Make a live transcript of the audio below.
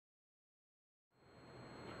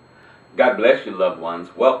God bless you, loved ones.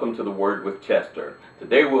 Welcome to the Word with Chester.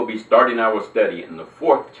 Today we'll be starting our study in the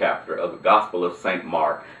 4th chapter of the Gospel of St.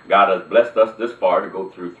 Mark. God has blessed us this far to go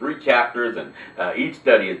through 3 chapters, and each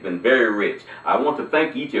study has been very rich. I want to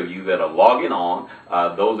thank each of you that are logging on,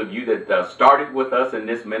 those of you that started with us in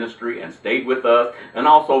this ministry and stayed with us, and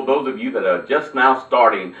also those of you that are just now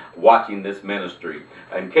starting watching this ministry.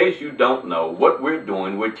 In case you don't know what we're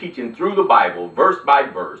doing, we're teaching through the Bible, verse by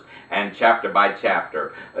verse and chapter by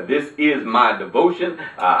chapter. This is my devotion.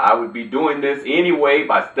 I would be doing this anyway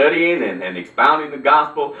by studying and expounding the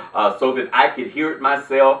gospel so that I could hear it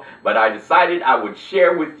myself, but I decided I would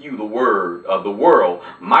share with you the word of the world,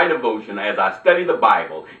 my devotion as I study the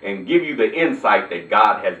Bible and give you the insight that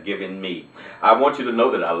God has given me. I want you to know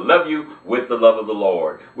that I love you with the love of the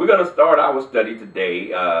Lord. We're going to start our study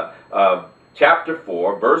today, chapter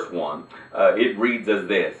 4, verse 1. It reads as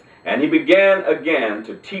this. And he began again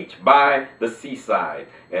to teach by the seaside,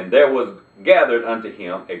 and there was gathered unto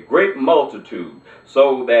him a great multitude,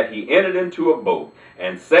 so that he entered into a boat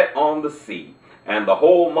and sat on the sea, and the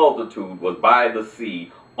whole multitude was by the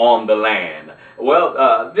sea on the land.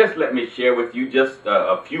 Well, just let me share with you just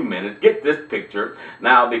a few minutes. Get this picture.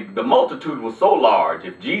 Now, the multitude was so large,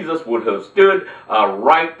 if Jesus would have stood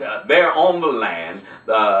right there on the land,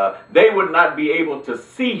 they would not be able to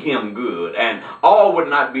see him good, and all would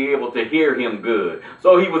not be able to hear him good.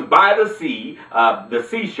 So he was by the sea, the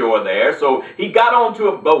seashore there. So he got onto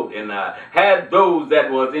a boat and had those that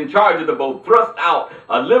was in charge of the boat thrust out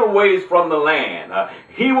a little ways from the land.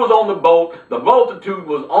 He was on the boat. The multitude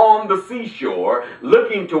was on the seashore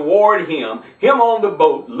looking toward him on the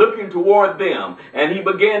boat looking toward them, and he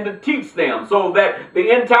began to teach them so that the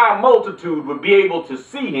entire multitude would be able to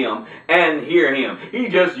see him and hear him. He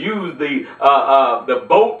just used the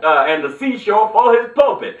boat and the seashore for his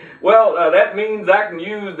pulpit. Well, that means I can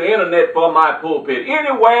use the internet for my pulpit.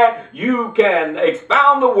 Anywhere you can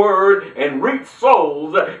expound the word and reach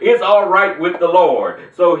souls is all right with the Lord.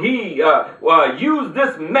 So he used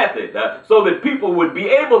this method so that people would be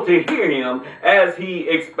able to hear him as he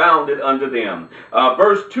expounded unto them.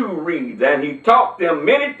 Verse 2 reads, And he taught them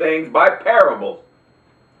many things by parables,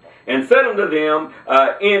 and said unto them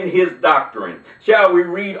in his doctrine. Shall we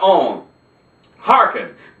read on?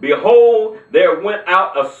 Hearken, behold, there went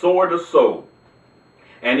out a sower to sow.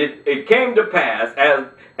 And it came to pass,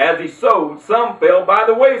 as he sowed, some fell by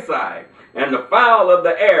the wayside, and the fowl of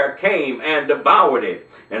the air came and devoured it.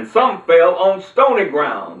 And some fell on stony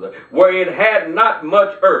grounds, where it had not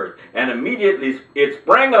much earth, and immediately it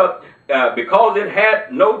sprang up, because it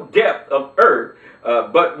had no depth of earth.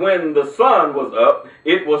 But when the sun was up,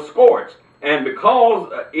 it was scorched, and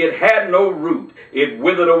because it had no root, it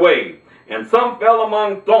withered away. And some fell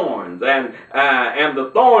among thorns, and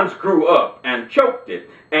the thorns grew up and choked it,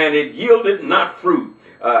 and it yielded not fruit.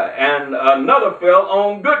 And another fell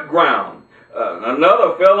on good ground.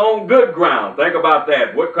 Another fell on good ground. Think about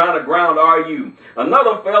that. What kind of ground are you?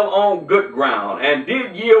 Another fell on good ground and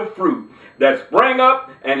did yield fruit, that sprang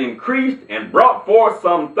up and increased and brought forth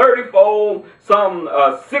some 30-fold, some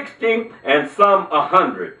 60, and some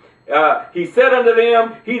 100. He said unto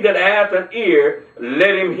them, He that hath an ear,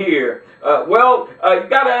 let him hear. You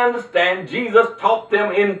got to understand, Jesus taught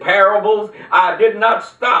them in parables. I did not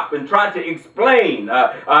stop and try to explain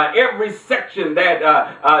every section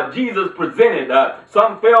that Jesus presented.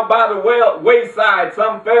 Some fell by the wayside,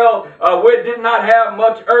 some fell where it did not have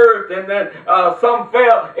much earth, and then some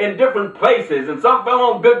fell in different places, and some fell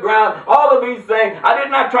on good ground. All of these things, I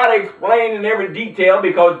did not try to explain in every detail,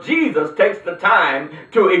 because Jesus takes the time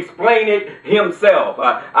to explain it himself.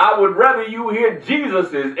 I would rather you hear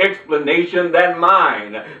Jesus' explanation than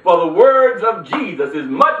mine, for the words of Jesus is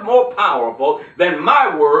much more powerful than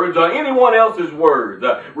my words or anyone else's words.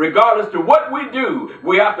 Regardless to what we do,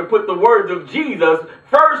 we have to put the words of Jesus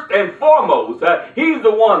first and foremost. He's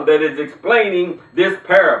the one that is explaining this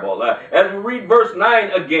parable. As we read verse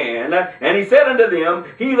 9 again, and he said unto them,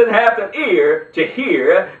 He that hath an ear to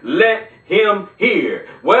hear, let him hear.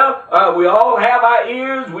 Well, we all have our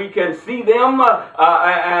ears. We can see them, but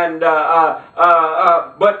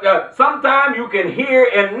sometimes you can hear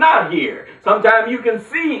and not hear. Sometimes you can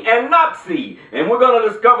see and not see. And we're going to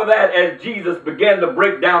discover that as Jesus began to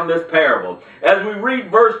break down this parable. As we read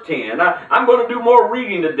verse 10, I'm going to do more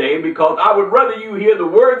reading today, because I would rather you hear the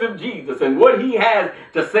words of Jesus and what he has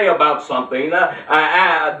to say about something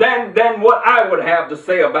than what I would have to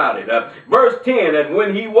say about it. Verse 10, And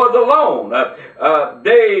when he was alone,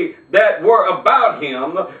 that were about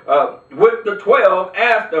him with the 12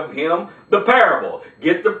 asked of him the parable.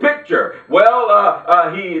 Get the picture. Well,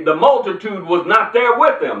 the multitude was not there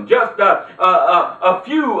with him. Just a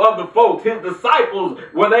few of the folks, his disciples,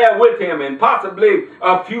 were there with him, and possibly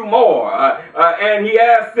a few more. And he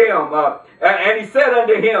asked them, and he said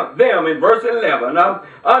unto them in verse 11,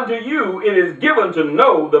 unto you it is given to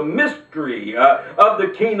know the mystery of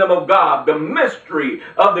the kingdom of God. The mystery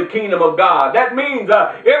of the kingdom of God. That means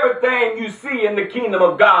everything you see in the kingdom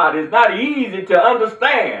of God is not easy to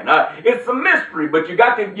understand. It's a mystery, but you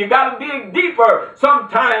got to dig deeper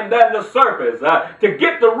sometime than the surface to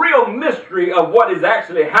get the real mystery of what is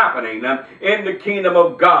actually happening in the kingdom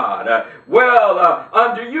of God.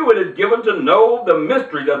 Unto you it is given to know the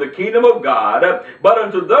mysteries of the kingdom of God, but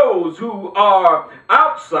unto those who are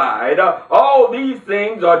outside, all these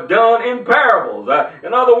things are done in parables.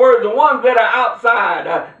 In other words, the ones that are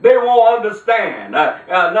outside, they won't understand.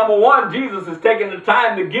 Number one, Jesus is taking the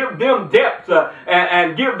time to give them depth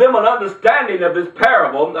and give them an understanding of this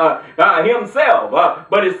parable himself.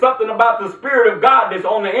 But it's something about the Spirit of God that's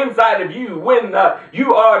on the inside of you when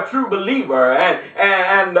you are a true believer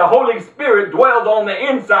and the Holy Spirit dwells on the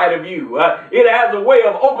inside of you. It has a way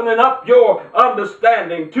of opening up your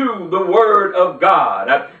understanding to the Word of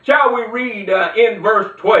God. Shall we read in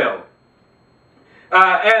verse 12?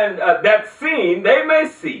 That seeing they may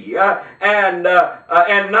see and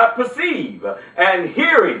not perceive, and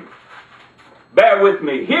hearing. Bear with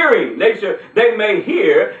me. Hearing, they may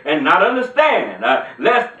hear and not understand,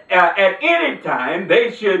 lest at any time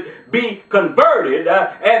they should be converted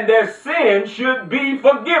and their sins should be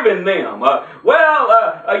forgiven them.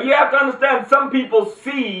 You have to understand, some people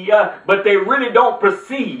see but they really don't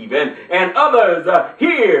perceive, and others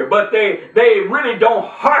hear but they really don't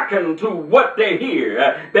hearken to what they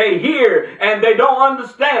hear. They hear and they don't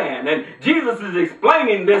understand, and Jesus is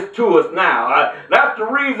explaining this to us now. That's the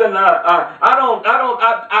reason I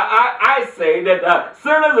say that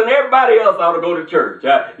sinners and everybody else ought to go to church.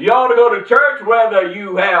 You ought to go to church whether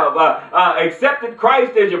you have accepted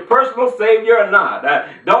Christ as your personal Savior or not.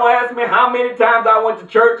 Don't ask me how many times I went to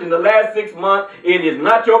church in the last 6 months. It is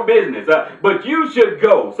not your business. But you should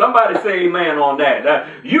go. Somebody say amen on that.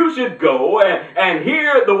 You should go and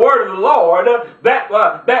hear the word of the Lord that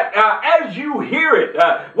as you hear it,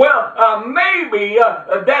 maybe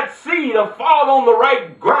that seed will fall on the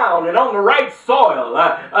right ground and on the right soil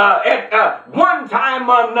at one time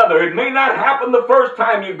or another. It may not happen the first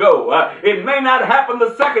time you go. It may not happen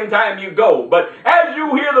the second time you go. But as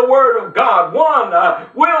you hear the word of God, one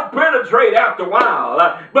will penetrate after a while.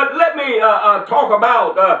 But let me talk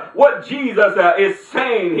about what Jesus is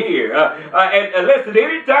saying here. And listen,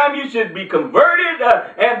 anytime you should be converted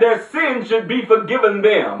and their sins should be forgiven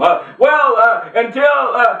them.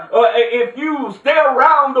 If you stay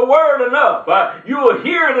around the word enough, you will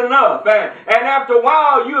hear it enough. And after a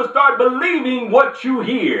while, you'll start believing what you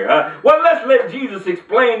hear. Let's let Jesus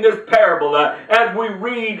explain this parable as we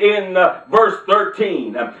read in verse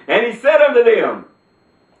 13. And he said unto them,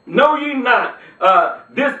 know ye not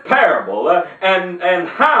this parable, and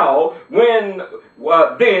how then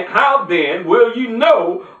will you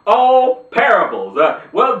know all parables?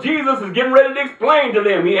 Jesus is getting ready to explain to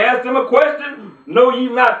them. He asked them a question. Know ye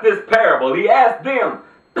not this parable? He asked them,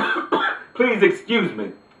 please excuse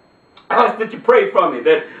me, I ask that you pray for me,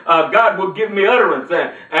 that God will give me utterance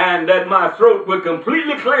and that my throat will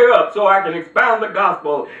completely clear up so I can expound the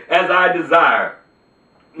gospel as I desire.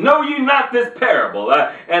 Know ye not this parable?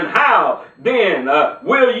 And how then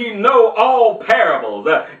will ye know all parables?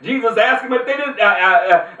 Jesus asked him if they didn't,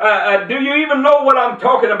 do you even know what I'm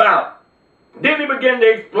talking about? Then he began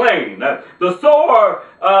to explain. The sower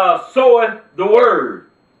soweth the word.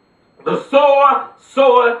 The sower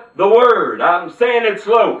soweth the word. I'm saying it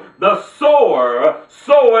slow. The sower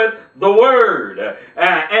soweth the word.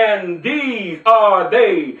 And these are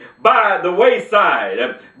they by the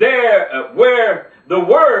wayside, there where the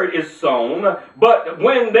word is sown. But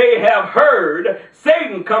when they have heard,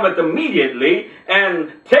 Satan cometh immediately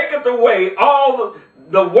and taketh away all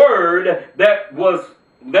the word that was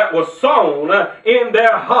sown in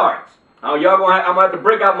their hearts. Now, I'm going to have to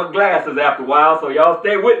break out my glasses after a while, so y'all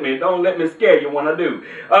stay with me. Don't let me scare you when I do.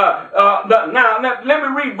 Now, let me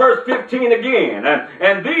read verse 15 again.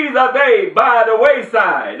 And these are they by the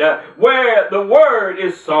wayside, where the word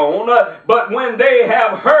is sown. But when they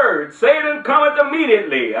have heard, Satan cometh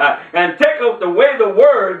immediately, and taketh away the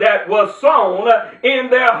word that was sown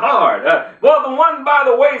in their heart. The one by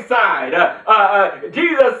the wayside,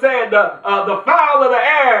 Jesus said the fowl of the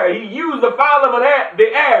air. He used the fowl of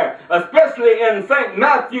the air, especially in St.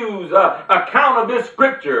 Matthew's account of this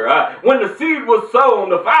scripture. When the seed was sown,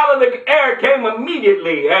 the fowl of the air came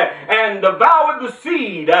immediately and devoured the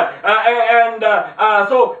seed.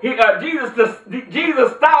 So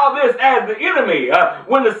Jesus styled this as the enemy.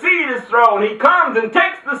 When the seed is thrown, he comes and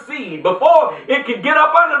takes the seed before it can get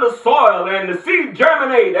up under the soil and the seed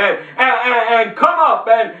germinate and come up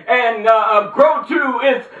and grow to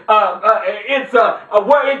its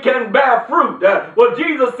where it can bear fruit. Well,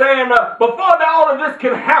 Jesus saying before all of this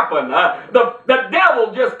can happen, the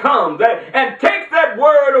devil just comes and takes that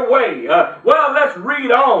word away. Well, let's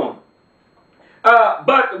read on.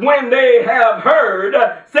 But when they have heard,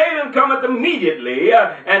 Satan cometh immediately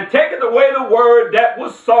and taketh away the word that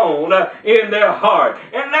was sown in their heart.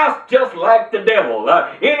 And that's just like the devil.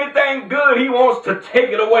 Anything good, he wants to take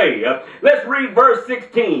it away. Let's read verse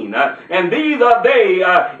 16. And these are they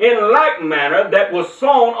in like manner that was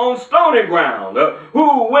sown on stony ground,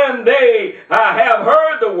 who when they have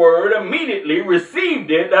heard the word, immediately received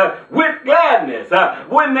it with gladness.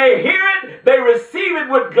 When they hear it, they receive it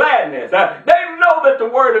with gladness. They know that the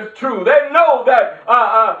word is true. They know that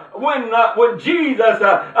when Jesus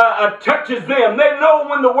touches them, they know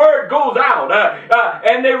when the word goes out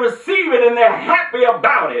and they receive it and they're happy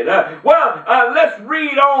about it. Let's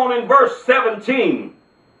read on in verse 17.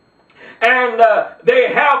 And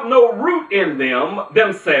they have no root in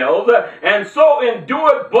themselves, and so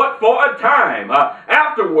endure it but for a time.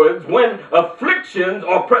 Afterwards, when afflictions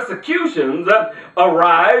or persecutions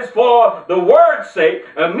arise for the word's sake,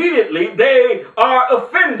 immediately they are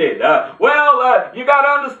offended. You got to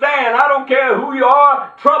understand, I don't care who you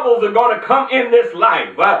are, troubles are going to come in this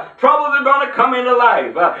life. Troubles are going to come into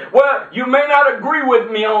life. You may not agree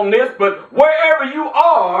with me on this, but wherever you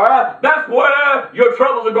are, that's where your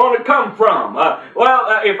troubles are going to come from.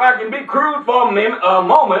 If I can be crude for a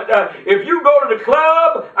moment, if you go to the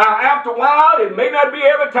club, after a while, it may not be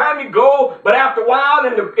every time you go, but after a while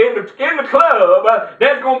in the club,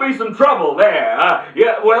 there's going to be some trouble there.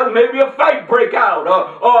 Maybe a fight break out,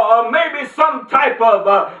 or maybe some type of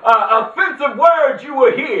offensive words you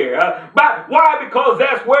will hear. But why? Because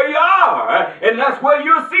that's where you are, and that's where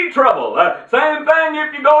you'll see trouble. Same thing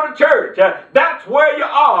if you go to church. That's where you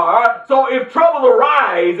are. So if trouble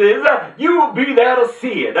arises, you will be there to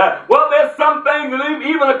see it. There's some things that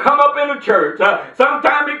even come up in the church.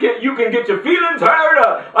 Sometimes you can get your feelings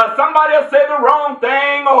hurt. Somebody will say the wrong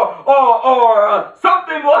thing, or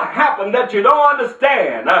something will happen that you don't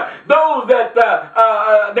understand. Those that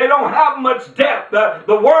they don't have much depth,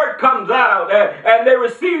 the word comes out and they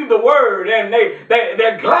receive the word and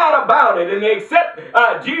they're glad about it and they accept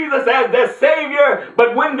Jesus as their Savior.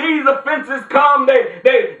 But when these offenses come, they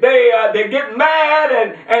get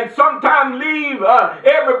mad and sometimes leave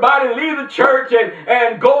everybody, leave the church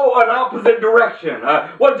and go an opposite direction.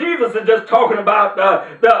 Jesus is just talking about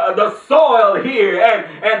the soil here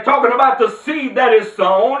and talking about the seed that is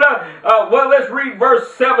sown. Let's read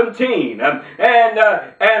verse 17.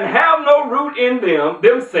 And have no root in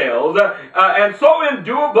themselves, and so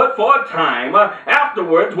endure but for a time.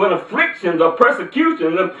 Afterwards, when afflictions or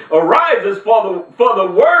persecutions arises for the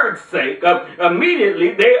word's sake,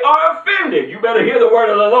 immediately they are offended. You better hear the word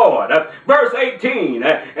of the Lord. Verse 18.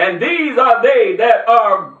 And these are they that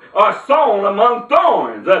are sown among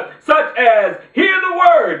thorns, such as hear the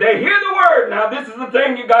word. They hear the word. Now, this is the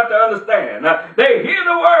thing you got to understand. They hear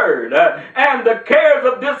the word, and the cares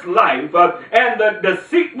of this life, and the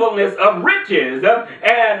deceitfulness of riches,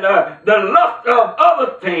 and the lust of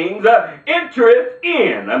other things entereth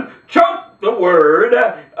in. Choke the word,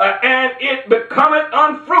 and it becometh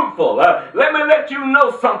unfruitful. Let me let you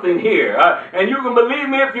know something here, and you can believe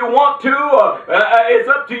me if you want to. It's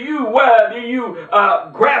up to you whether you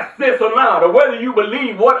grasp this or not, or whether you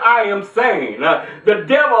believe what I am saying. The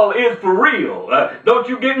devil is for real. Don't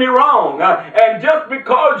you get me wrong. And just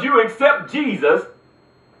because you accept Jesus,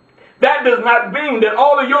 that does not mean that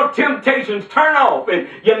all of your temptations turn off and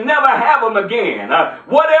you never have them again.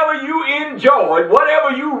 Whatever you enjoyed,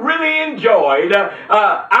 whatever you really enjoyed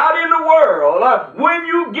out in the world, when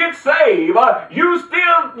you get saved, you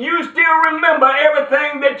still remember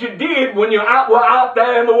everything that you did when you were out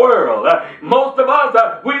there in the world. Most of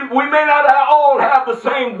us, we may not all have the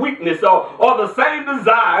same weakness or the same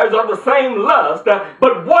desires or the same lust,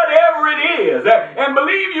 but whatever it is, and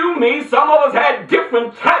believe you me, some of us had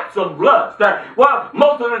different types of of lust. Well,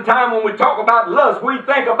 most of the time when we talk about lust, we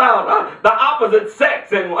think about the opposite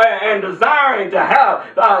sex and desiring to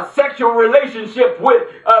have sexual relationship with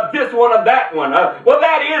this one or that one. Well,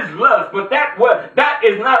 that is lust, but that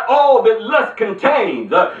is not all that lust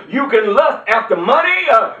contains. You can lust after money,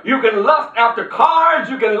 you can lust after cars,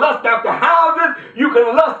 you can lust after houses, you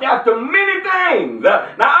can lust after many things.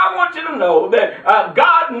 Now, I want you to know that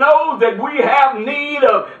God knows that we have need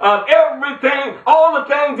of everything, all the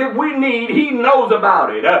things that we need, He knows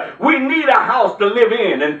about it. We need a house to live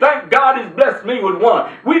in, and thank God He's blessed me with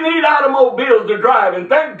one. We need automobiles to drive, and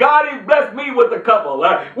thank God He's blessed me with a couple.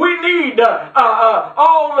 We need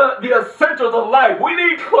all the essentials of life. We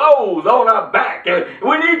need clothes on our back, and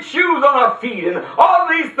we need shoes on our feet, and all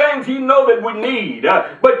these things He knows that we need.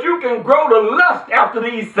 But you can grow to lust after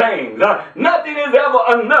these things. Nothing is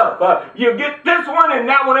ever enough. You get this one, and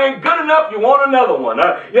that one ain't good enough. You want another one.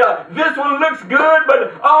 Yeah, this one looks good,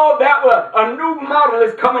 but a new model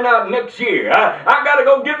is coming out next year. I got to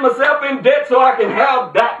go get myself in debt so I can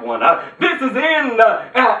have that one. This is in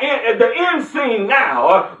the end scene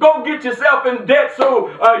now. Go get yourself in debt so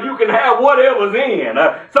you can have whatever's in.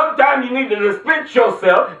 Sometimes you need to dispense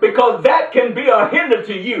yourself because that can be a hinder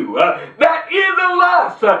to you. That is a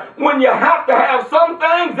lust when you have to have some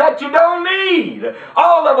things that you don't need.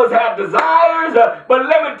 All of us have desires, but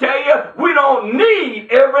let me tell you, we don't need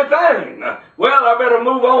everything. Well, I better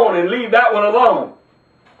move on and leave that one alone.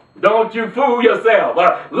 Don't you fool yourself.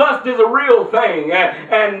 Lust is a real thing,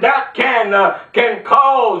 and that can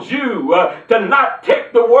cause you to not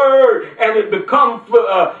take the word and it become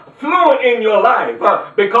fluent in your life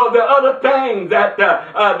because there are other things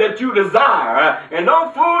that you desire. And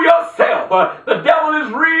don't fool yourself. The devil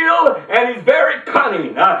is real and he's very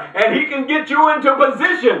cunning, and he can get you into a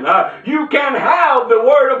position. You can have the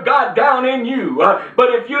word of God down in you,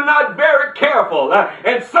 but if you're not very careful,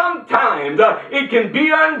 and sometimes it can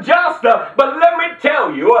be unjust, but let me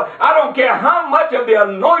tell you, I don't care how much of the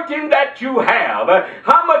anointing that you have,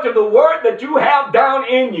 how much of the word that you have down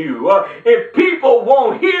in you, if people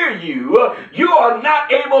won't hear you, you are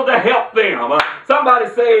not able to help them. Somebody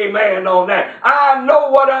say amen on that. I know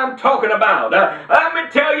what I'm talking about. Let me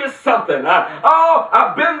tell you something.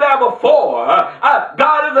 I've been there before.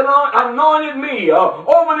 God has anointed me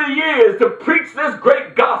over the years to preach this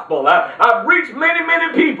great gospel. I've reached many,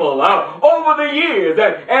 many people over the years,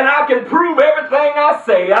 and I can prove everything I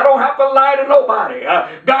say. I don't have to lie to nobody.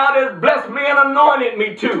 God has blessed me and anointed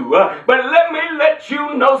me too. But let me let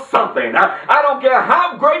you know something. I don't care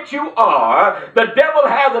how great you are, the devil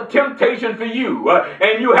has a temptation for you.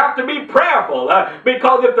 And you have to be prayerful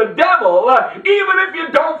because if the devil, even if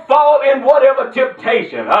you don't fall in whatever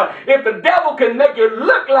temptation, if the devil can make it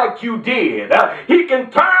look like you did, he can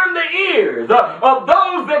turn the ears of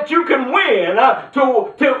those that you can win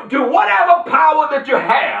to whatever power that you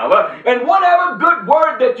have and whatever good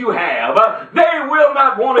word that you have. They will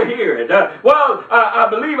not want to hear it. Well, I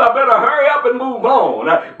believe I better hurry up and move on.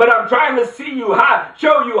 But I'm trying to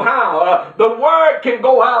show you how the word can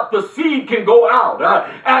go out, the seed can go out,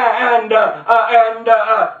 and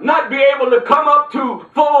not be able to come up to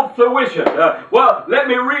full fruition. Well, let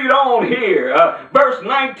me read on here. Verse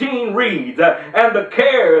 19 reads, and the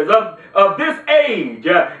cares of this age,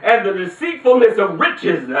 and the deceitfulness of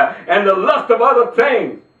riches, and the lust of other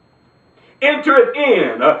things, entereth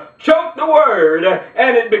in, choke the word,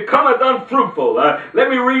 and it becometh unfruitful. Let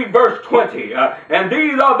me read verse 20. And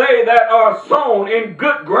these are they that are sown in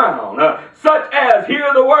good ground, such as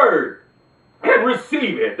hear the word, and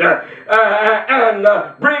receive it, and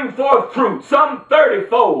bring forth fruit, some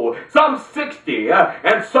 30-fold, some 60,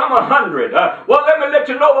 and some 100. Well, let me let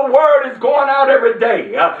you know the word is going out every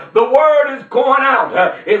day. The word is going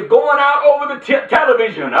out. It's going out over the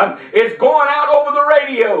television. It's going out over the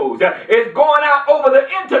radios. It's going out over the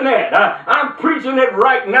internet. I'm preaching it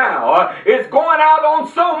right now. It's going out on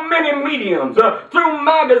so many mediums, through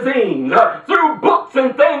magazines, through books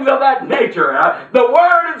and things of that nature. The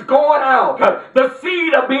word is going out. The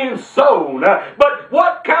seed are being sown, but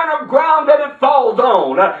what kind of ground that it falls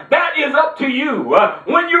on, that is up to you.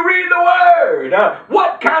 When you read the word,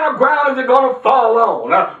 what kind of ground is it going to fall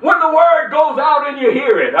on? When the word goes out and you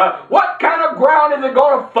hear it, what kind of ground is it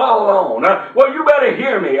going to fall on? Well, you better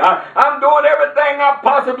hear me. I'm doing everything I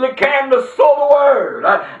possibly can to sow the word.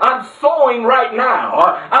 I'm sowing right now.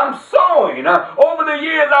 I'm sowing. Over the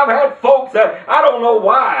years, I've had folks that I don't know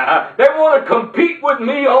why. They want to compete with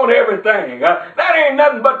me on everything. That ain't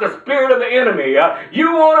nothing but the spirit of the enemy.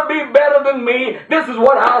 You want to be better than me? This is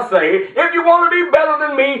what I'll say. If you want to be better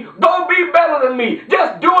than me, go be better than me.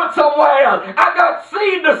 Just do it somewhere else. I got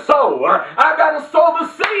seed to sow. I got to sow the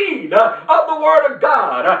seed of the Word of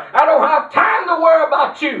God. I don't have time to worry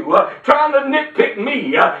about you trying to nitpick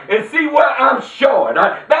me and see where I'm short.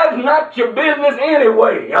 That's not your business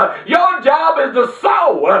anyway. Your job is to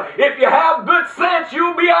sow. If you have good sense,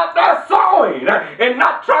 you'll be out there sowing and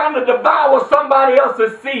not trying to devour somebody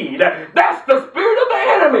else's seed. That's the spirit of the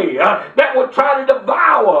enemy that will try to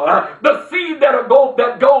devour the seed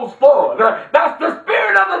that goes forth. That's the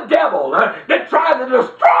spirit of the devil that tries to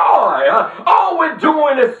destroy. All we're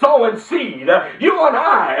doing is sowing seed. You and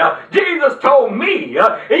I, Jesus told me,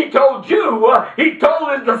 he told you, he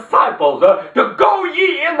told his disciples to go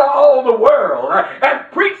ye into all the world and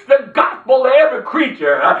preach the gospel to every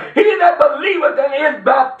creature. He that believeth and is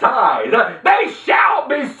baptized, they shall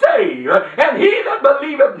be saved. And he that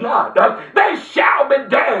believeth not, they shall be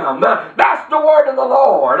damned. That's the word of the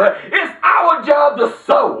Lord. It's our job to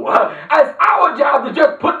sow. It's our job to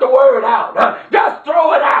just put the word out. Just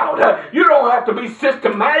throw it out. You don't have to be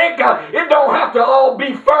systematic. It don't have to all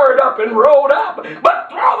be furred up and rolled up. But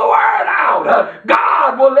throw the word out.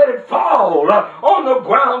 God will let it fall on the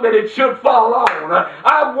ground that it should fall on.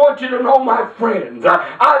 I want you to know, my friends,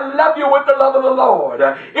 I love you with the love of the Lord.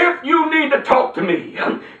 If you need to talk to me,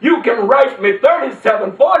 you can write me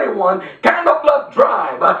 3741 Candle Bluff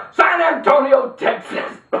Drive, San Antonio,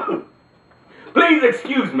 Texas. Please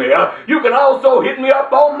excuse me. You can also hit me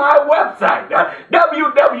up on my website,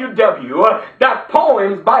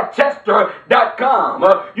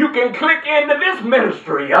 www.poemsbychester.com. You can click into this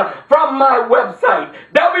ministry from my website,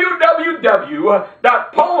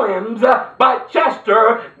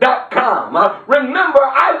 www.poemsbychester.com. Remember,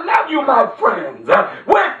 I love you, my friends,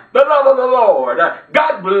 with the love of the Lord.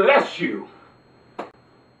 God bless you.